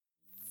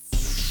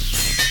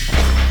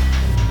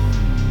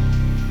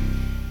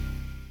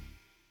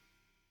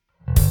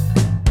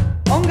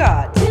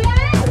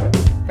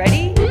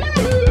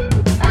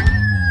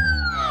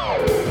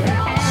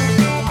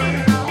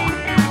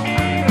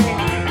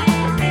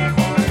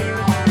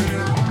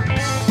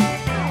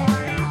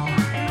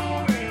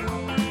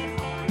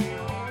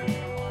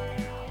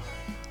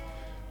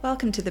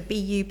welcome to the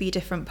Be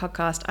Different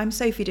podcast. I'm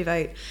Sophie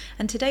Devote,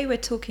 and today we're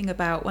talking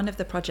about one of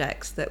the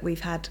projects that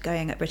we've had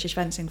going at British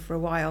Fencing for a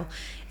while.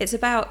 It's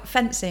about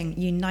fencing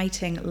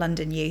uniting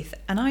London youth,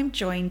 and I'm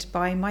joined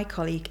by my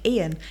colleague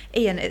Ian.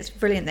 Ian, it's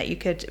brilliant that you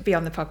could be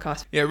on the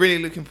podcast. Yeah,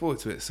 really looking forward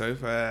to it, Soph.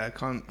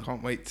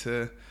 Can't wait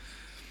to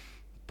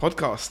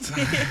podcast.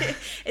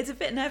 It's a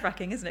bit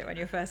nerve-wracking, isn't it, when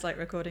you're first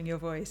recording your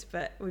voice,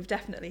 but we've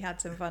definitely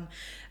had some fun.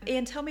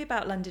 Ian, tell me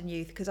about London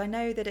Youth, because I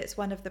know that it's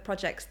one of the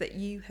projects that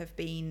you have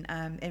been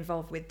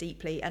involved with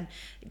deeply, and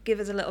give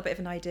us a little bit of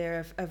an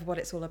idea of what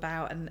it's all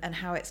about and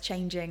how it's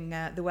changing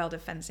the world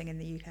of fencing in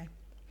the UK.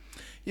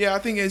 Yeah, I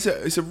think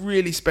it's a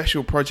really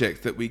special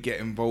project that we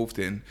get involved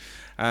in,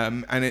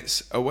 and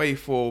it's a way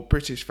for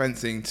British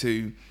Fencing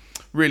to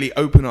really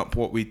open up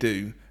what we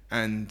do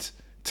and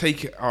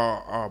take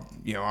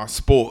our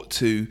sport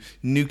to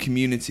new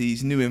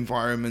communities, new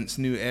environments,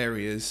 new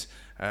areas,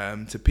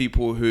 to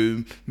people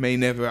who may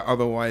never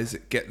otherwise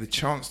get the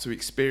chance to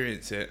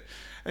experience it,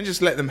 and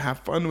just let them have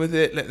fun with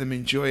it, let them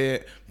enjoy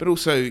it, but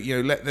also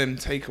let them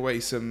take away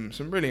some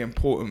really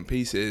important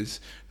pieces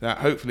that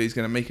hopefully is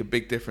going to make a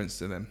big difference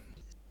to them.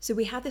 So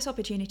we had this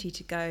opportunity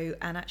to go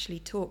and actually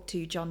talk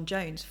to John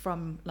Jones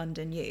from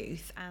London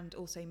Youth and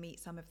also meet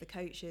some of the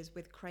coaches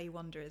with Cray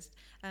Wanderers.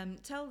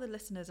 Tell the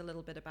listeners a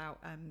little bit about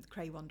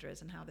Cray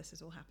Wanderers and how this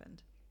has all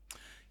happened.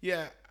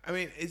 Yeah, I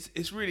mean,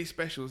 it's really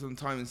special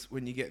sometimes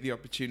when you get the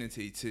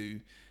opportunity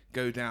to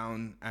go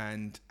down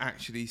and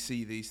actually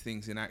see these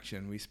things in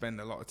action. We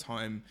spend a lot of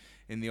time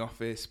in the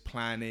office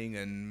planning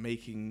and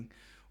making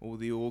all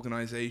the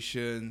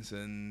organisations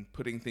and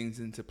putting things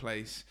into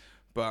place,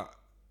 but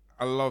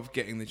I love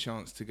getting the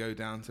chance to go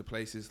down to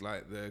places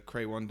like the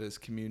Cray Wanderers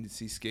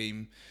community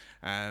scheme,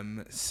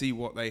 see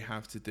what they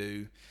have to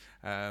do.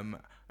 I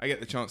get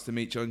the chance to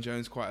meet John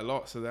Jones quite a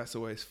lot, so that's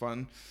always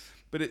fun.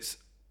 But it's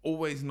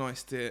always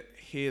nice to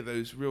hear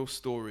those real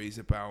stories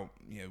about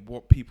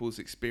what people's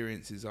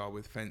experiences are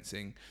with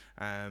fencing,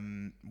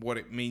 what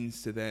it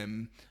means to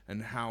them,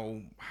 and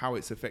how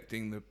it's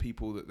affecting the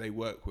people that they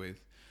work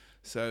with.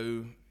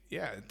 So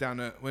yeah,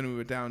 when we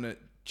were down at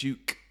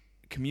Duke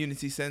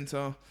Community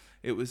Centre,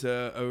 it was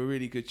a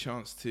really good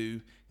chance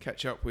to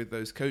catch up with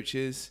those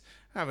coaches,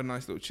 have a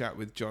nice little chat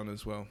with John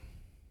as well.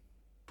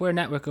 We're a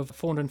network of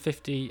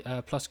 450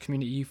 plus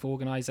community youth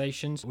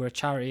organisations. We're a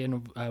charity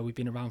and we've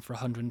been around for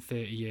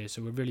 130 years,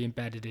 so we're really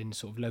embedded in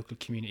sort of local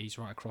communities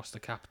right across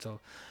the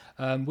capital.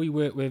 We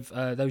work with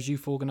those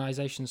youth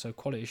organisations, so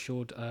quality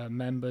assured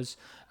members,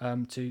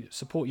 to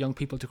support young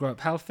people to grow up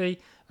healthy,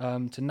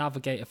 to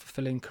navigate a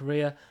fulfilling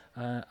career,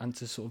 and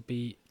to sort of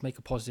make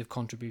a positive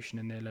contribution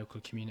in their local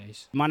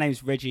communities. My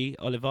name's Reggie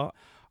Oliver.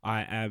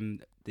 I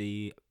am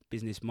the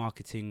business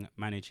marketing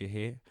manager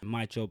here.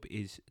 My job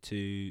is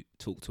to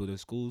talk to the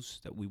schools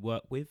that we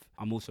work with.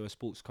 I'm also a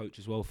sports coach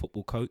as well,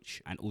 football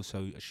coach, and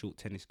also a short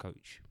tennis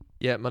coach.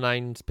 Yeah, my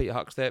name's Peter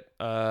Huckstep.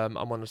 I'm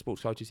one of the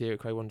sports coaches here at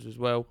Cray Wanderers as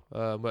well,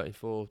 working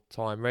for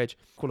Time Reg.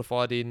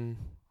 Qualified in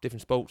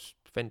different sports,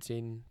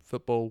 fencing,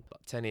 football,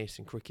 tennis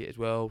and cricket as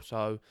well.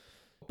 So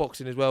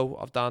boxing as well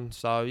I've done.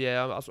 So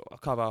yeah, I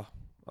cover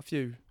a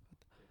few,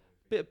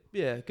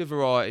 good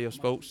variety of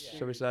sports,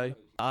 shall we say.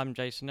 I'm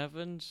Jason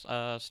Evans.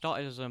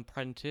 Started as an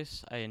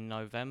apprentice in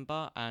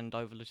November, and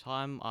over the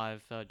time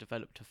I've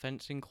developed a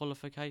fencing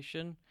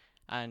qualification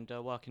and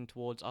working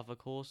towards other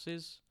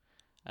courses.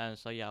 And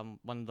so yeah, I'm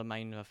one of the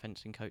main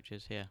fencing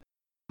coaches here.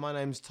 My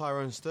name's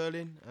Tyrone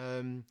Sterling,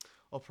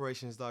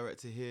 operations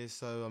director here,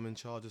 so I'm in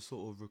charge of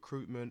sort of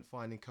recruitment,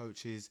 finding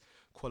coaches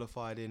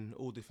qualified in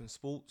all different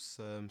sports.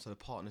 So the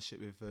partnership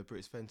with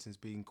British Fencing has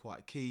been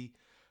quite key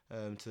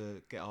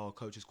to get our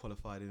coaches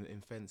qualified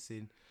in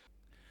fencing.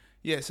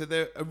 Yeah, so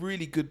they're a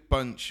really good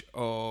bunch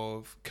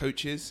of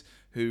coaches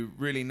who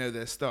really know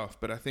their stuff.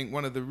 But I think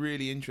one of the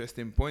really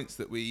interesting points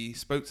that we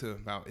spoke to them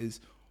about is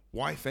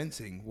why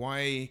fencing?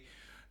 Why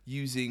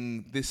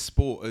using this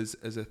sport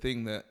as a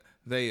thing that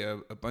they,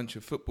 a bunch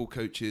of football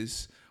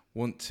coaches,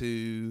 want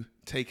to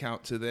take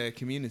out to their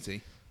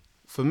community?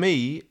 For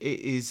me, it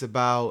is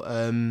about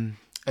an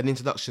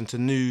introduction to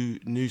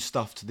new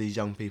stuff to these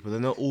young people. They're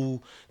not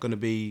all going to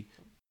be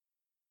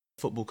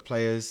football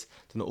players,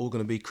 they're not all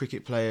going to be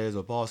cricket players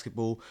or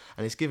basketball,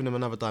 and it's giving them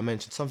another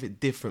dimension, something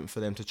different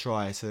for them to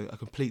try. It's a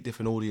complete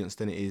different audience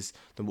than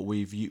what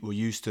we're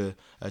used to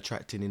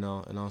attracting in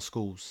our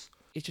schools.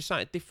 It's just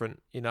something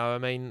different, I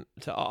mean,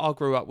 so I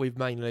grew up with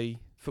mainly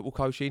football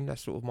coaching.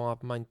 That's sort of my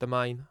main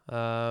domain.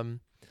 But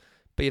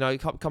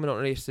coming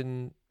on this,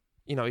 and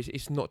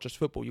it's not just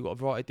football. You've got a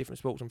variety of different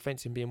sports, and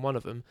fencing being one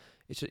of them.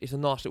 It's a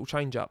nice little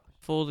change up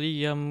For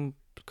the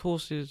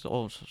courses,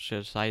 or should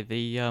I say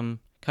the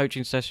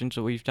coaching sessions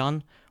that we've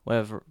done,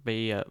 whether it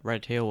be at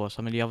Red Hill or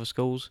some of the other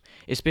schools,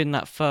 it's been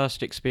that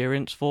first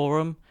experience for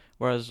them.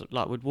 Whereas,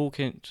 we'd walk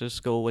into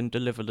school and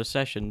deliver the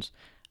sessions,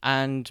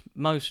 and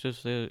most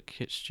of the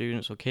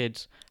students or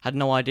kids had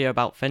no idea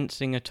about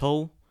fencing at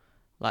all.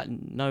 like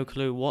no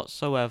clue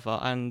whatsoever,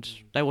 and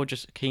they were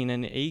just keen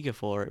and eager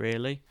for it,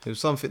 really. It was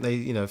something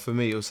they, for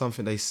me, it was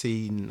something they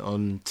seen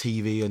on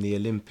TV, on the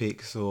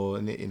Olympics, or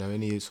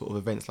any sort of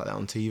events like that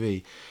on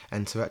TV,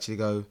 and to actually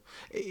go,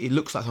 it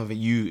looks like something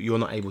you're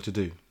not able to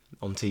do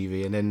on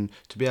TV, and then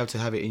to be able to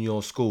have it in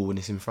your school when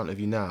it's in front of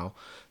you now,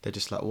 they're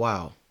just like,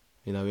 wow,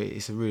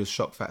 it's a real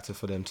shock factor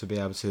for them to be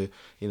able to,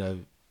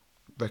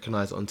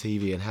 recognise it on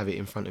TV and have it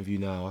in front of you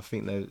now. I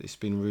think that it's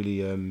been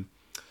really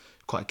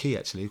quite key,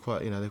 actually.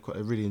 They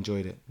really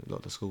enjoyed it. A lot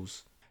of the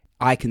schools.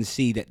 I can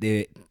see that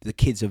the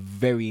kids are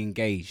very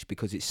engaged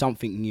because it's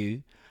something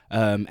new.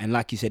 And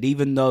like you said,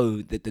 even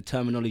though the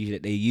terminology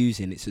that they're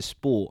using, it's a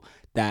sport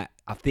that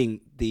I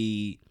think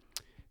the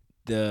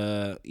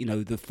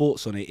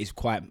thoughts on it is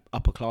quite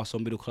upper class or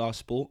middle class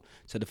sport.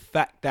 So the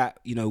fact that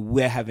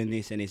we're having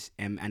this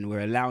and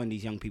we're allowing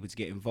these young people to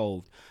get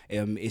involved,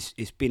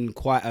 it's been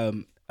quite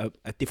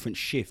a different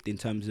shift in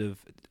terms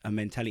of a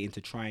mentality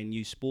into trying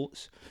new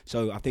sports.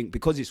 So I think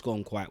because it's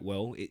gone quite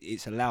well,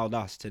 it's allowed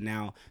us to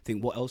now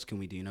think, what else can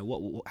we do?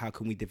 How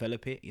can we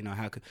develop it?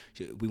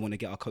 We want to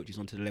get our coaches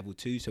onto the level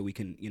 2 so we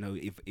can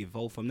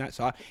evolve from that.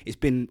 So it's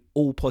been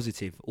all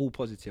positive,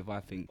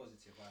 I think.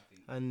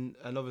 And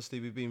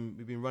obviously we've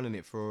been running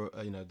it for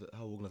the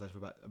whole organisation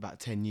for about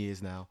 10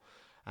 years now,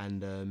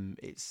 and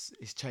it's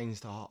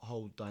changed the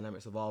whole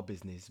dynamics of our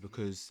business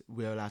because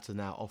we're allowed to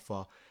now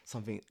offer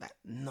something that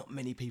not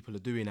many people are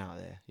doing out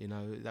there.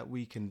 That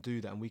we can do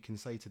that, and we can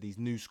say to these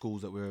new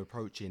schools that we're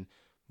approaching,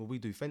 well, we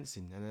do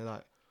fencing, and they're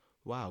like,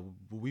 wow,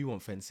 we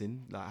want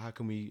fencing. Like, how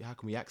can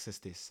we access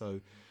this? So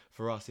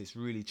for us, it's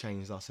really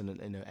changed us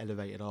and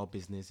elevated our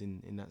business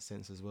in that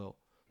sense as well.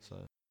 So.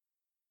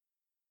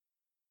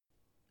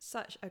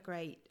 Such a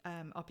great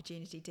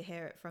opportunity to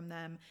hear it from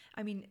them.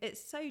 I mean,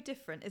 it's so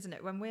different, isn't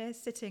it, when we're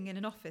sitting in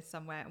an office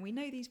somewhere and we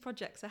know these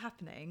projects are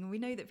happening and we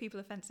know that people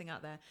are fencing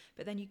out there,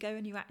 but then you go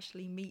and you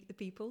actually meet the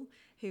people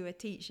who are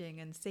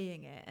teaching and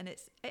seeing it, and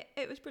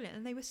it was brilliant,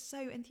 and they were so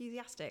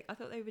enthusiastic. I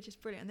thought they were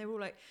just brilliant, and they were all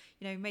like,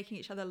 making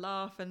each other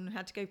laugh and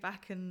had to go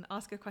back and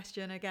ask a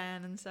question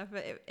again and stuff,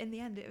 but in the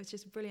end it was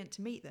just brilliant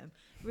to meet them.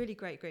 Really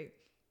great group.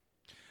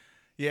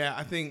 Yeah,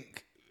 I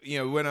think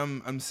when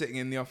I'm sitting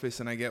in the office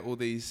and I get all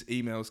these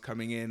emails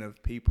coming in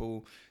of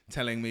people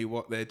telling me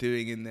what they're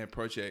doing in their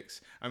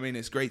projects, I mean,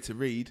 it's great to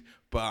read,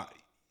 but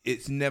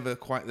it's never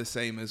quite the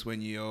same as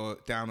when you're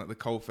down at the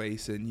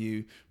coalface and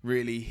you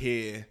really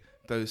hear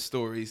those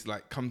stories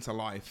like come to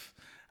life.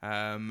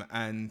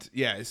 And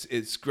yeah,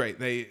 it's great.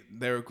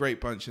 They're a great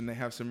bunch and they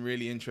have some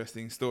really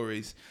interesting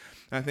stories.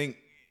 I think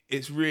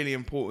it's really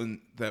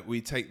important that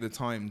we take the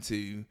time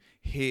to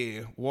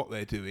hear what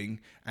they're doing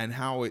and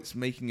how it's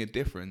making a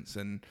difference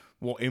and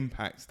what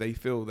impact they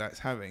feel that's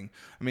having.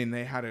 I mean,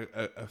 they had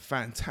a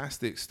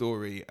fantastic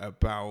story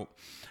about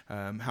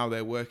how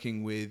they're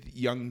working with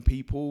young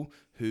people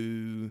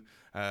who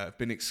have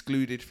been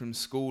excluded from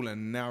school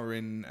and now are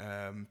in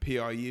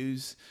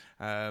PRUs.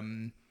 I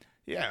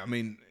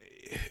mean,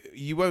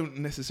 you won't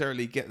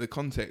necessarily get the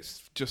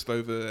context just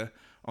over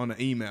on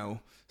an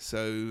email.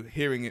 So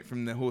hearing it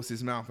from the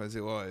horse's mouth, as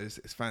it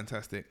was, it's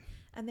fantastic.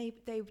 And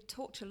they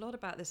talked a lot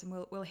about this,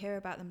 and we'll hear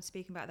about them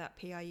speaking about that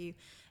PRU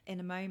in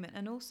a moment.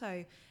 And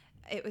also,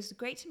 it was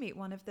great to meet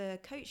one of the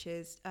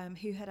coaches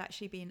who had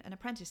actually been an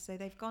apprentice. So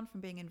they've gone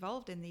from being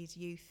involved in these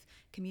youth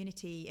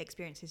community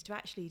experiences to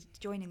actually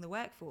joining the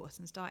workforce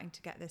and starting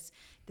to get this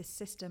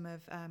system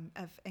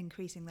of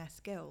increasing their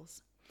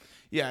skills.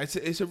 Yeah,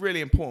 it's a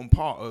really important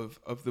part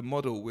of the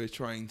model we're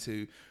trying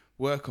to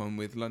work on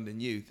with London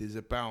Youth, is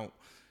about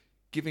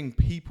giving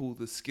people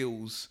the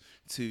skills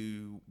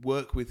to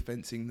work with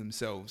fencing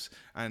themselves.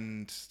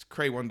 And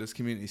Cray Wonders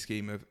Community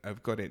Scheme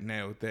have got it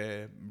nailed.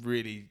 They're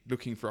really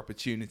looking for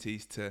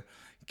opportunities to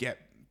get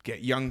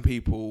young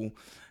people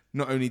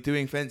not only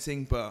doing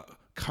fencing, but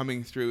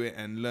coming through it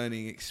and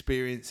learning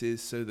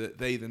experiences so that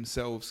they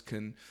themselves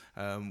can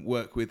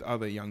work with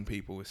other young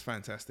people. It's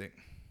fantastic.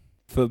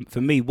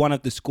 For me, one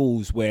of the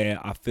schools where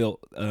I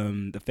felt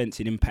the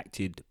fencing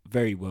impacted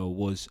very well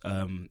was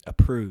a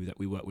PRU that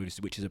we work with,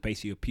 which is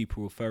basically a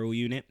pupil referral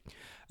unit.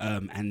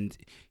 And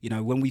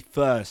when we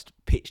first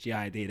pitched the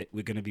idea that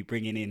we're going to be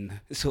bringing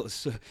in sort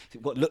of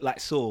what looked like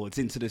swords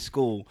into the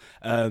school,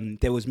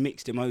 there was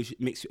mixed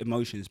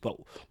emotions. But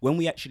when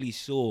we actually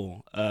saw,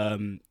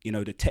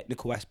 the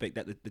technical aspect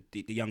that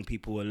the young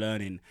people were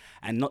learning,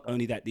 and not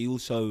only that, they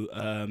also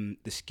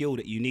the skill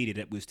that you needed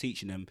that was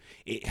teaching them,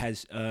 it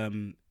has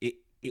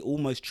it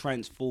almost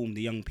transformed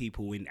the young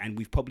people and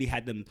we've probably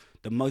had them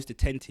the most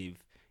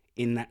attentive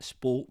in that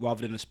sport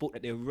rather than a sport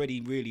that they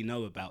already really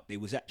know about. They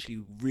was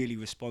actually really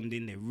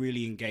responding, they're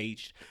really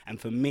engaged,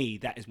 and for me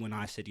that is when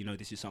I said,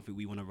 this is something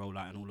we want to roll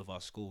out in all of our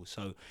schools.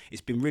 So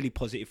it's been really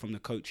positive from the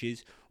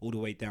coaches all the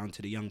way down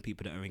to the young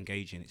people that are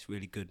engaging. It's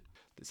really good.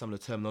 Some of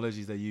the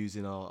terminologies they use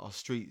in our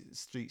street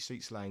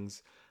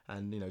slangs,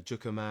 and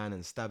Jucker man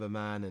and Stabber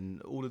man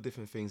and all the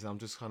different things. I'm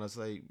just kind of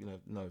say,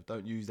 no,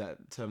 don't use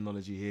that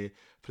terminology here,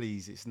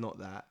 please. It's not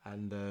that.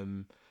 And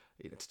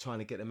to trying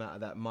to get them out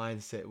of that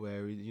mindset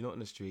where you're not in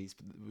the streets,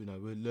 but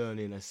we're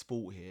learning a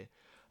sport here.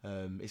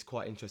 It's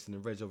quite interesting,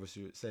 and Reg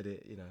obviously said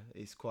it. You know,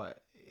 it's quite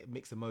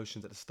mixed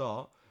emotions at the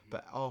start,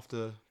 but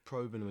after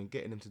probing them and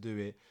getting them to do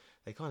it,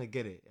 they kind of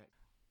get it.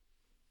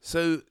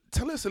 So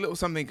tell us a little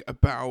something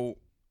about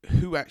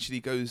who actually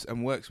goes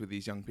and works with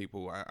these young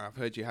people. I've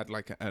heard you had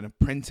like an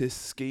apprentice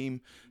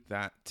scheme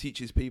that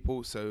teaches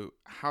people. So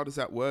how does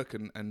that work,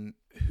 and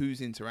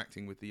who's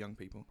interacting with the young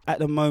people? At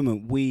the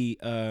moment, we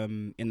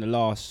in the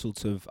last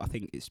sort of, I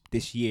think it's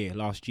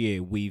last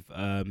year, we're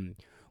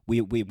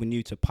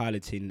new to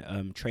piloting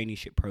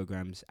traineeship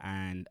programs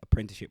and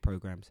apprenticeship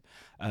programs,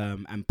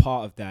 and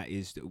part of that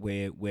is that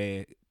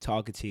we're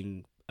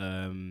targeting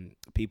young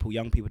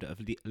people that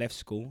have left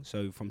school,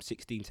 so from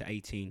 16 to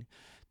 18,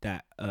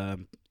 that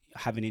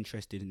have an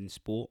interest in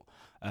sport,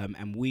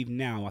 and we've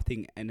now, I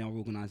think, in our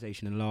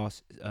organisation,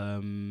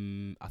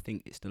 I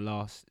think it's the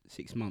last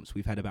 6 months,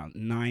 we've had about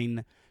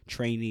 9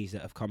 trainees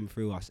that have come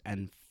through us,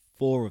 and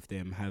 4 of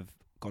them have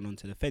gone on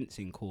to the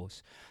fencing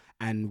course.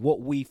 And what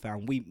we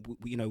found,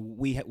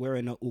 we're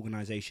in an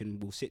organisation.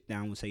 We'll sit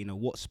down. We'll say,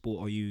 what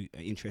sport are you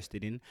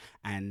interested in?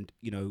 And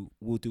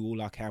we'll do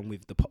all I can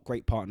with the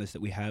great partners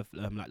that we have,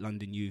 like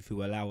London Youth,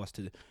 who allow us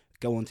to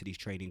go onto these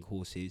training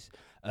courses.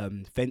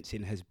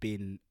 Fencing has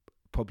been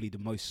probably the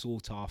most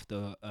sought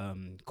after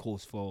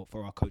course for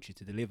our coaches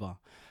to deliver.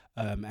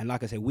 And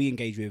like I said, we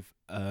engage with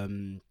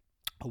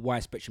a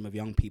wide spectrum of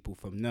young people,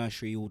 from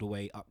nursery all the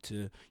way up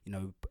to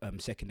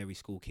secondary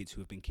school kids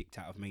who have been kicked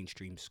out of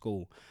mainstream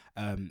school,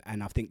 and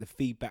I think the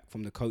feedback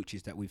from the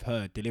coaches that we've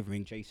heard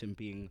delivering, Jason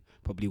being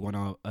probably one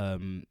of our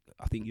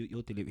I think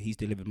he's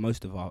delivered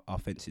most of our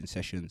fencing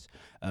sessions.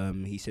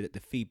 He said that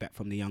the feedback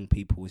from the young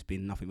people has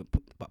been nothing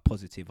but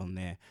positive on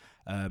there,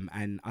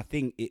 and I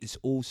think it's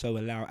also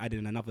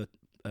adding another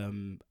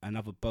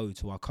bow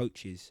to our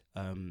coaches'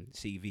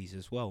 CVs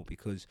as well,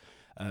 because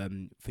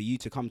for you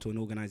to come to an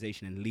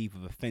organisation and leave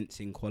with a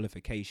fencing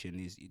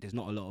qualification, there's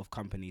not a lot of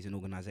companies and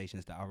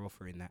organisations that are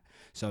offering that.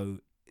 So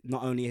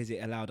not only has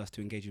it allowed us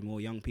to engage with more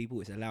young people,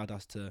 it's allowed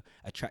us to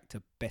attract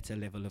a better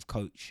level of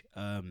coach,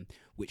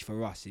 which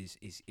for us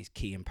is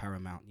key and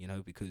paramount,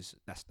 because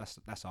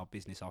that's our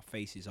business. Our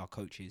faces, our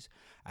coaches,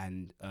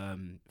 and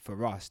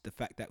for us, the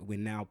fact that we're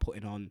now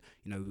putting on,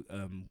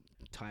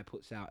 Ty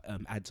puts out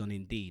ads on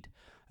Indeed.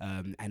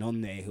 And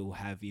on there he'll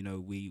have,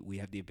 we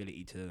have the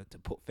ability to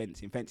put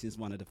fencing. Fencing is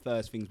one of the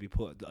first things we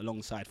put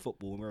alongside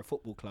football, and we're a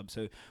football club.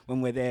 So when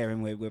we're there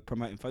and we're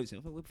promoting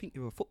fencing, we think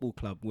you're a football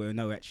club. We're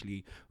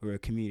a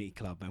community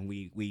club, and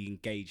we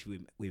engage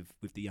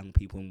with the young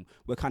people, and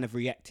we're kind of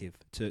reactive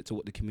to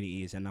what the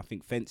community is. And I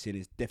think fencing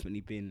has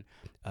definitely been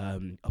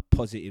a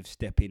positive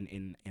step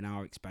in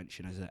our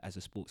expansion as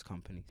a sports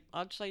company.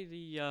 I'd say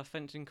the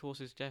fencing course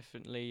has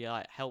definitely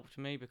helped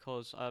me,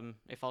 because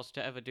if I was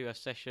to ever do a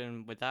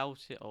session without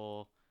it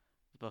or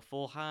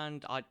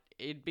beforehand,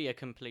 it'd be a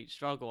complete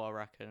struggle, I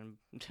reckon,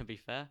 to be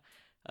fair.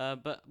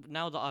 But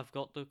now that I've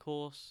got the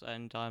course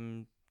and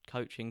I'm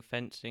coaching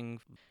fencing,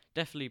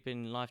 definitely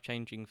been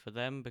life-changing for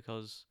them,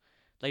 because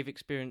they've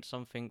experienced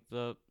something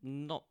that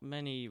not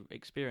many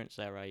experience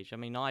their age. I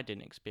mean, I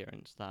didn't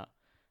experience that,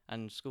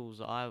 and schools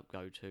that I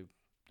go to,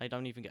 they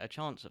don't even get a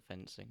chance at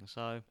fencing.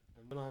 So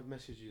when I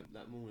messaged you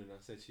that morning,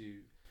 I said to you,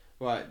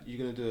 right, you're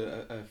going to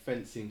do a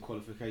fencing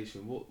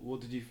qualification.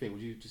 What did you think? Were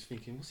you just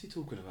thinking, what's he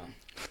talking about?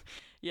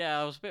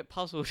 Yeah, I was a bit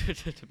puzzled,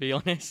 to be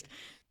honest.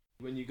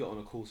 When you got on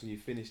a course and you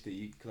finished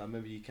it, because I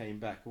remember you came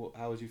back,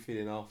 how was you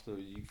feeling after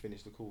you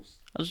finished the course?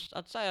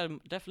 I'd say I'm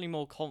definitely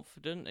more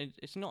confident.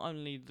 It's not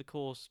only the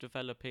course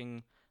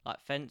developing like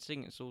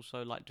fencing, it's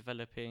also like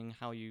developing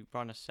how you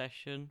run a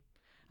session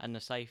and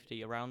the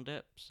safety around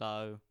it.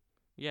 So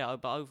yeah,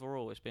 but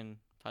overall it's been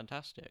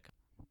fantastic.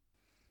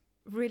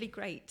 Really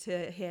great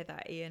to hear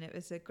that, Ian. It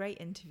was a great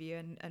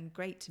interview and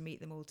great to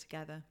meet them all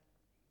together.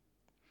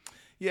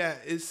 Yeah,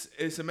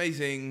 it's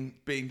amazing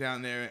being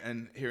down there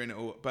and hearing it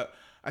all. But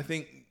I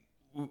think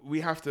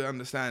we have to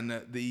understand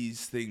that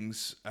these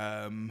things,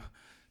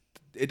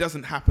 it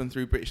doesn't happen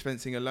through British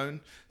Fencing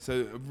alone.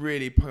 So a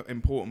really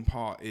important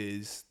part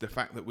is the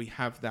fact that we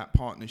have that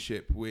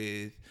partnership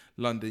with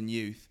London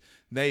Youth.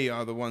 They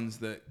are the ones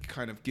that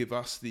kind of give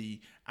us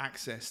the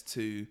access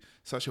to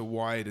such a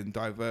wide and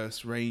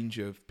diverse range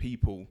of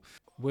people.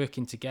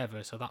 Working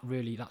together, so that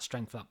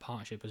strength of that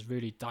partnership has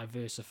really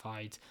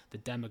diversified the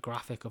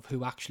demographic of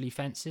who actually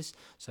fences.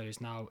 So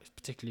it's now,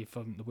 particularly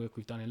from the work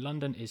we've done in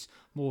London, is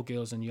more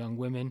girls and young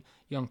women,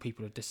 young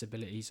people with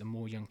disabilities, and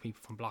more young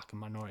people from black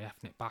and minority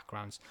ethnic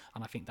backgrounds.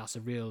 And I think that's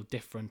a real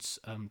difference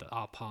that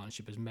our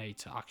partnership has made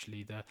to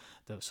actually the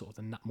sort of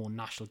the more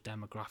national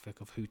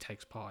demographic of who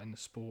takes part in the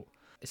sport.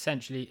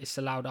 Essentially, it's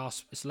allowed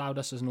us as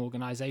an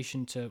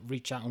organisation to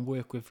reach out and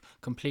work with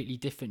completely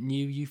different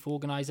new youth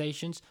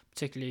organisations,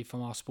 particularly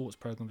from our sports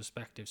programme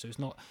perspective. So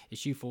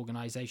it's youth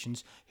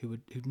organisations who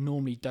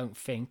normally don't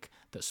think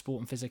that sport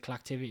and physical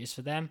activity is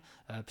for them.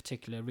 A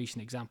particular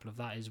recent example of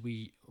that is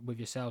we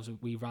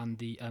ran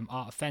the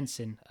Art of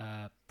Fencing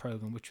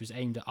programme, which was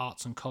aimed at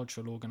arts and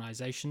cultural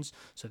organisations.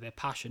 So their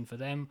passion for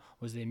them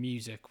was their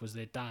music, was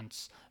their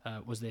dance,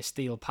 was their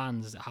steel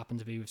pans, as it happened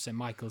to be with St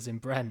Michael's in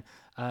Brent.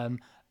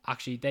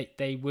 actually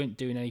they weren't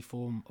doing any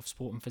form of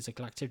sport and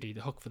physical activity.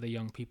 The hook for the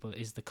young people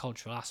is the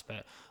cultural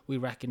aspect. We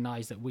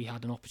recognised that we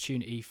had an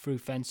opportunity through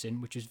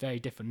fencing, which is very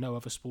different. No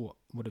other sport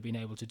would have been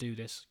able to do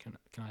this,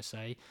 can I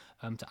say,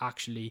 to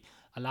actually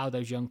allow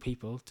those young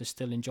people to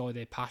still enjoy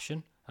their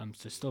passion,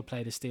 to still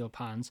play the steel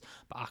pans,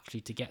 but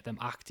actually to get them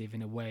active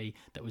in a way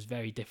that was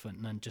very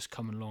different than just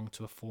coming along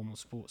to a formal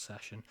sports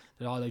session.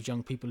 There are those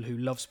young people who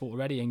love sport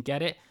already and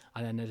get it,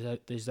 and then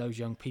there's those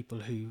young people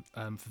who,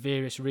 for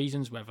various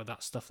reasons, whether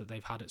that's stuff that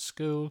they've had at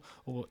school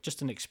or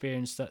just an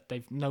experience that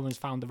no one's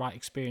found the right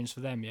experience for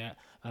them yet,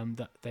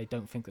 that they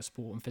don't think that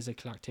sport and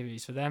physical activity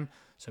is for them.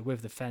 So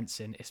with the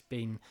fencing, it's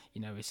been,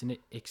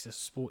 it's a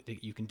sport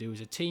that you can do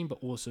as a team, but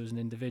also as an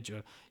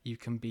individual. You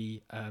can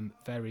be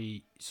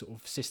very sort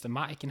of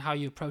systematic in how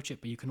you approach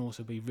it, but you can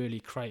also be really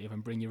creative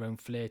and bring your own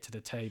flair to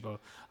the table.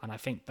 And I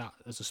think that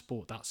as a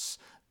sport,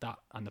 that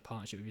and the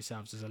partnership with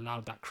yourselves has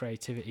allowed that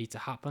creativity to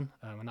happen,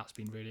 and that's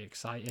been really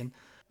exciting.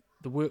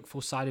 The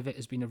workforce side of it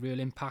has been a real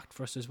impact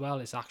for us as well.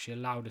 It's actually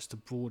allowed us to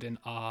broaden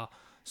our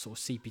sort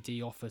of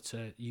CPD offer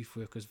to youth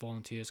workers,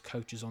 volunteers,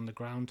 coaches on the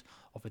ground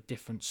of a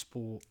different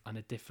sport and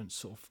a different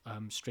sort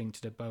of string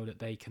to the bow that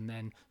they can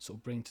then sort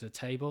of bring to the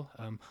table.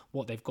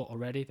 What they've got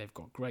already, they've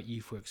got great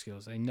youth work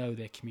skills. They know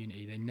their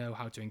community. They know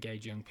how to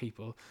engage young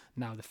people.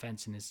 Now the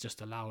fencing is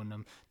just allowing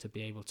them to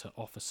be able to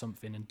offer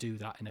something and do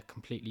that in a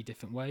completely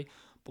different way.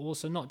 But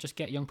also not just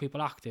get young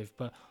people active,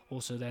 but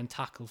also then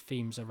tackle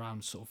themes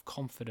around sort of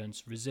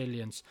confidence,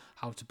 resilience,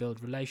 how to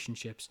build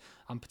relationships,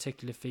 and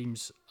particular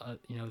themes,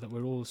 that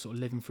we're all sort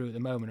of living through at the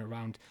moment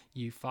around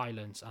youth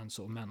violence and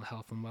sort of mental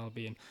health and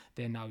well-being.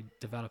 They're now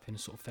developing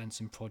sort of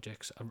fencing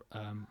projects,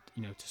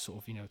 to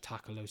sort of,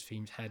 tackle those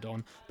themes head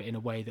on, but in a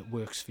way that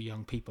works for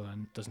young people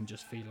and doesn't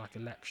just feel like a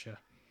lecture.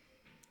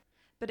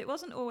 But it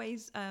wasn't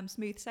always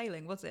smooth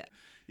sailing, was it?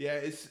 Yeah,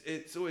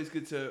 it's always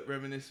good to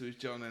reminisce with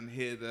John and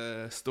hear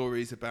the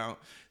stories about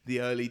the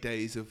early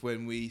days of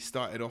when we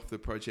started off the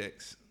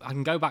projects. I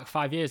can go back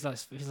 5 years.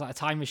 It's like a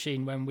time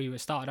machine when we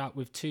started out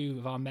with 2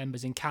 of our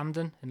members in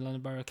Camden, in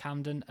London Borough of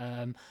Camden,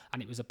 and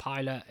it was a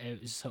pilot.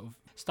 It was sort of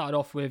started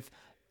off with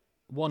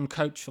one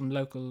coach from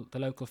the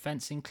local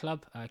fencing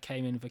club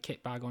came in with a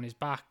kit bag on his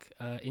back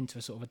into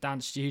a sort of a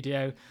dance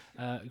studio.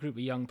 A group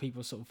of young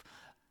people sort of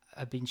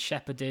had been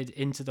shepherded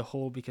into the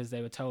hall because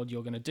they were told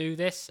you're going to do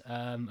this,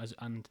 and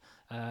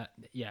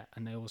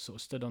they all sort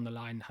of stood on the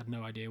line, had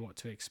no idea what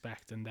to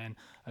expect, and then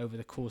over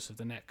the course of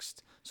the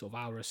next sort of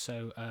hour or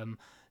so,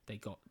 they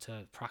got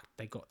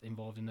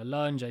involved in the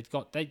lunge. They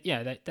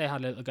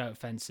had a little go at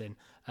fencing.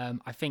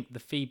 I think the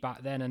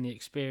feedback then and the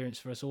experience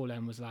for us all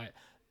then was like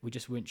we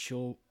just weren't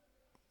sure.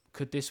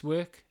 Could this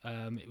work?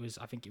 I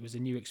think it was a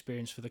new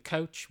experience for the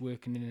coach,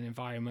 working in an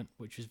environment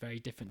which was very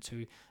different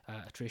to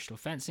a traditional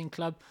fencing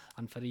club,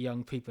 and for the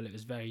young people it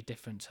was very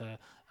different to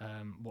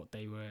what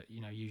they were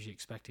usually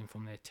expecting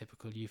from their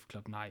typical youth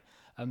club night.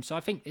 So I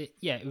think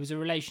it was a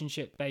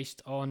relationship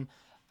based on,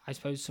 I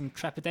suppose, some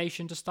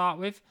trepidation to start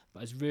with,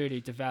 but has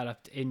really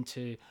developed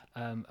into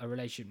a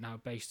relationship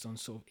now based on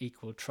sort of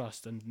equal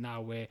trust. And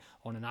now we're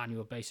on an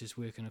annual basis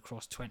working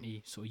across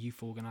 20 sort of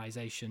youth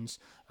organisations,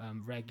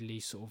 regularly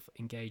sort of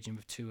engaging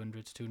with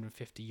 200 to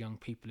 250 young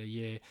people a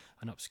year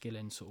and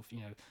upskilling sort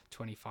of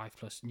 25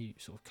 plus new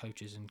sort of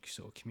coaches and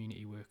sort of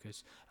community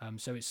workers.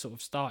 So it's sort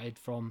of started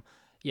from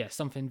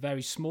something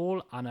very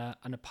small and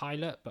a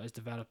pilot, but has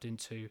developed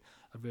into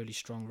a really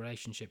strong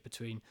relationship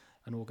between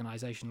an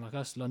organisation like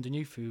us, London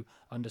Youth, who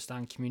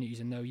understand communities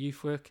and know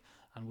youth work,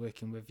 and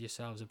working with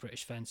yourselves at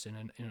British Fencing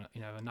and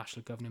a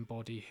national governing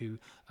body who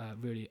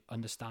really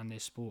understand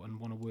this sport and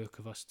want to work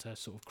with us to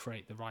sort of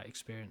create the right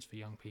experience for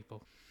young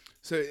people.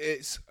 So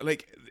it's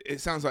like,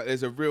 it sounds like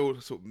there's a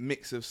real sort of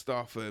mix of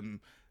stuff,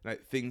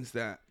 like things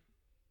that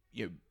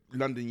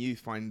London Youth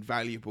find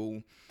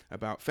valuable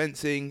about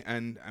fencing,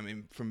 and I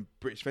mean from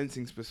British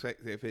Fencing's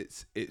perspective,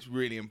 it's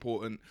really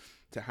important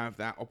to have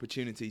that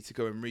opportunity to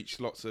go and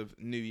reach lots of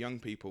new young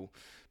people.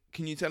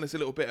 Can you tell us a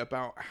little bit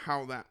about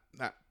how that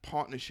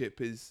partnership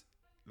is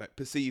like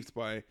perceived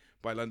by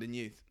London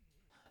Youth?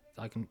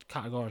 I can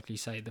categorically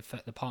say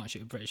the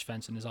partnership with British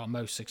Fencing is our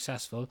most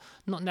successful,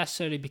 not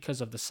necessarily because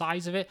of the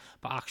size of it,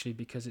 but actually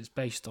because it's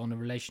based on a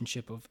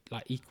relationship of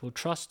like equal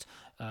trust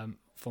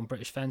from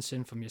British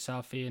Fencing, from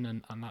yourself, Ian,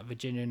 and that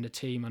Virginia and the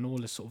team, and all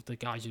the sort of the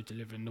guys who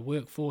deliver in the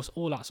workforce,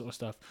 all that sort of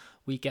stuff.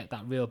 We get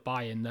that real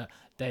buy-in that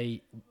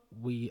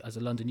we as a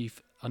London Youth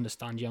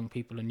understand young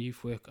people and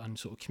youth work and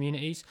sort of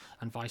communities,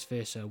 and vice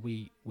versa.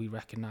 We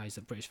recognise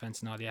that British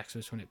Fencing are the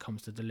experts when it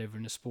comes to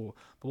delivering the sport.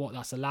 But what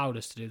that's allowed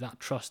us to do, that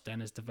trust then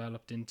has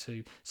developed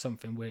into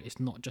something where it's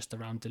not just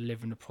around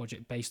delivering a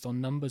project based on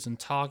numbers and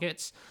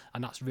targets,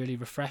 and that's really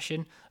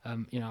refreshing.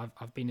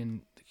 I've been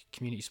in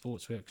community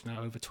sports work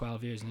now over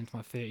 12 years and into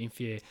my 13th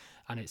year,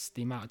 and it's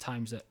the amount of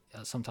times that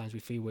sometimes we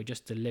feel we're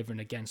just delivering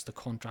against a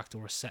contract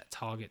or a set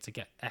target to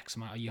get X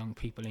amount of young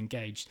people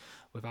engaged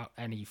without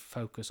any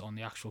focus on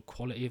the actual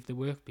quality of the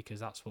work, because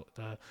that's what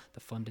the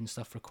funding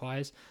stuff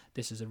requires.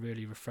 This is a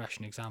really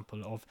refreshing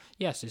example of,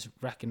 yes, it's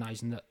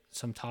recognising that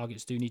some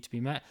targets do need to be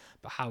met,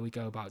 but how we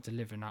go about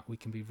delivering that, we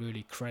can be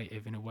really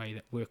creative in a way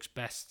that works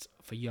best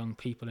for young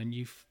people and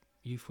youth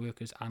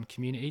workers and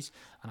communities,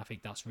 and I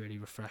think that's really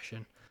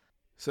refreshing.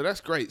 So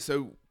that's great.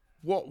 So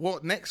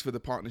what next for the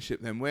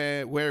partnership then?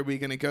 Where are we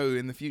going to go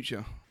in the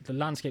future? The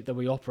landscape that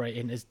we operate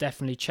in has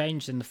definitely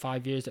changed in the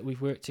 5 years that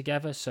we've worked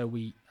together. So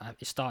it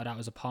started out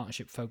as a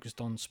partnership focused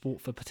on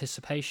sport for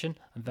participation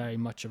and very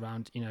much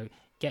around,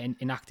 getting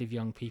inactive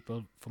young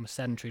people from a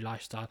sedentary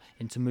lifestyle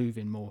into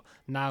moving more.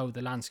 Now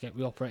the landscape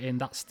we operate in,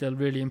 that's still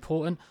really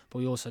important, but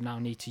we also now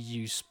need to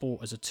use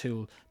sport as a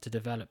tool to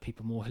develop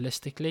people more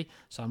holistically.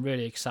 So I'm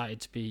really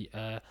excited to be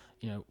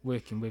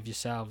working with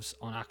yourselves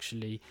on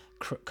actually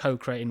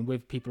co-creating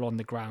with people on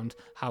the ground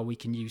how we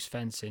can use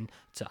fencing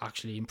to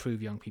actually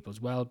improve young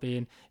people's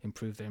well-being,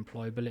 improve their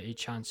employability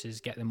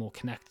chances, get them more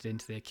connected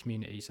into their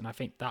communities. And I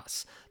think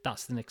that's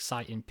an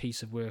exciting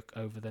piece of work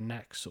over the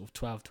next sort of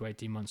 12 to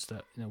 18 months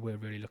that we're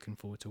really looking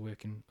forward to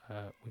working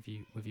with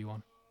you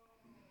on.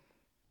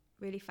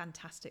 Really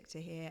fantastic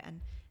to hear, and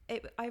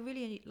I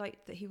really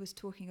liked that he was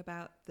talking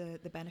about the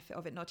benefit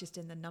of it, not just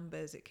in the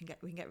numbers. We can get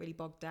really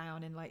bogged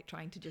down in like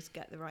trying to just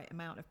get the right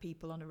amount of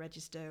people on a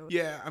register.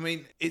 Yeah, I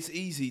mean, it's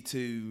easy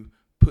to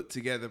put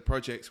together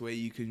projects where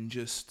you can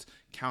just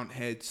count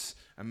heads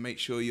and make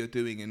sure you're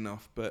doing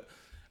enough, but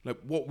like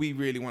what we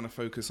really want to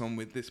focus on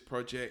with this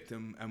project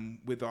and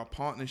with our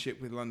partnership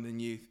with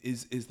London Youth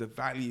is the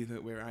value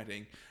that we're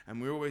adding,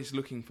 and we're always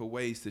looking for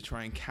ways to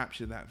try and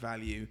capture that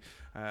value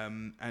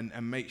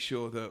and make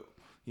sure that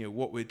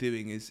what we're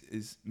doing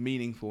is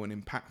meaningful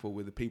and impactful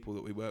with the people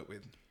that we work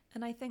with.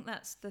 And I think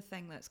that's the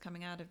thing that's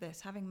coming out of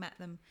this, having met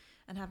them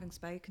and having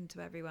spoken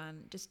to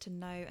everyone, just to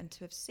know and to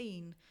have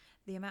seen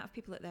the amount of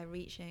people that they're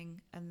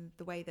reaching and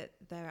the way that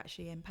they're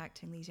actually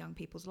impacting these young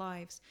people's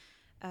lives.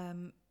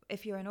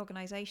 If you're an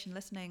organisation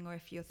listening, or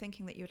if you're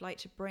thinking that you'd like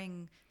to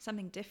bring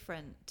something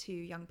different to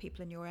young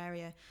people in your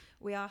area,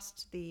 we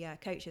asked the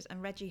coaches,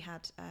 and Reggie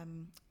had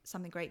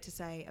something great to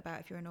say about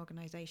if you're an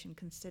organisation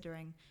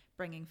considering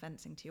bringing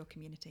fencing to your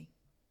community.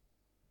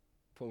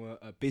 From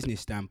a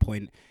business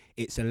standpoint,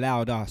 it's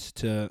allowed us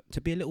to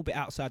be a little bit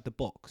outside the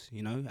box,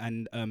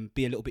 and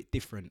be a little bit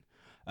different.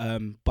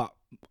 But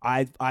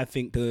I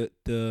think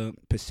the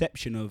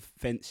perception of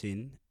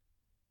fencing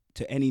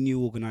to any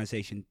new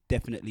organisation,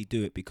 definitely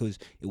do it, because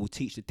it will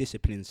teach the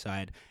discipline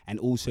side, and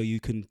also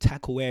you can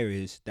tackle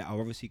areas that are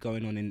obviously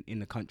going on in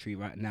the country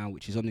right now,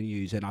 which is on the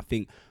news. And I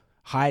think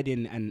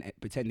hiding and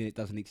pretending it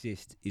doesn't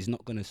exist is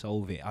not going to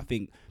solve it. I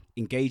think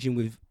engaging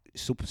with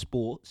super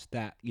sports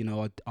that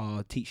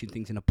are teaching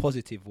things in a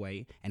positive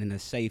way and in a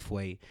safe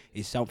way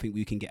is something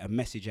we can get a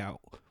message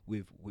out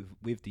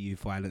with the youth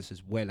violence,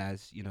 as well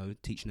as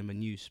teaching them a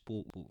new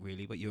sport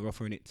really, but you're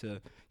offering it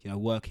to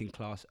working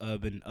class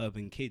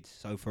urban kids.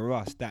 So for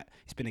us, that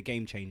it's been a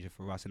game changer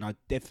for us, and I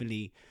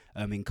definitely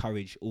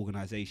encourage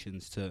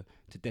organizations to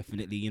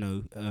definitely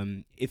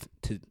to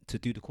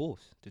do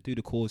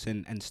the course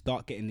and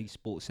start getting these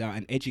sports out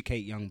and educate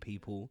young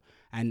people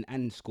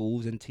and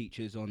schools and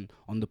teachers on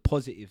the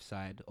positive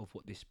side of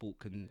what this sport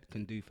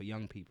can do for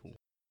young people.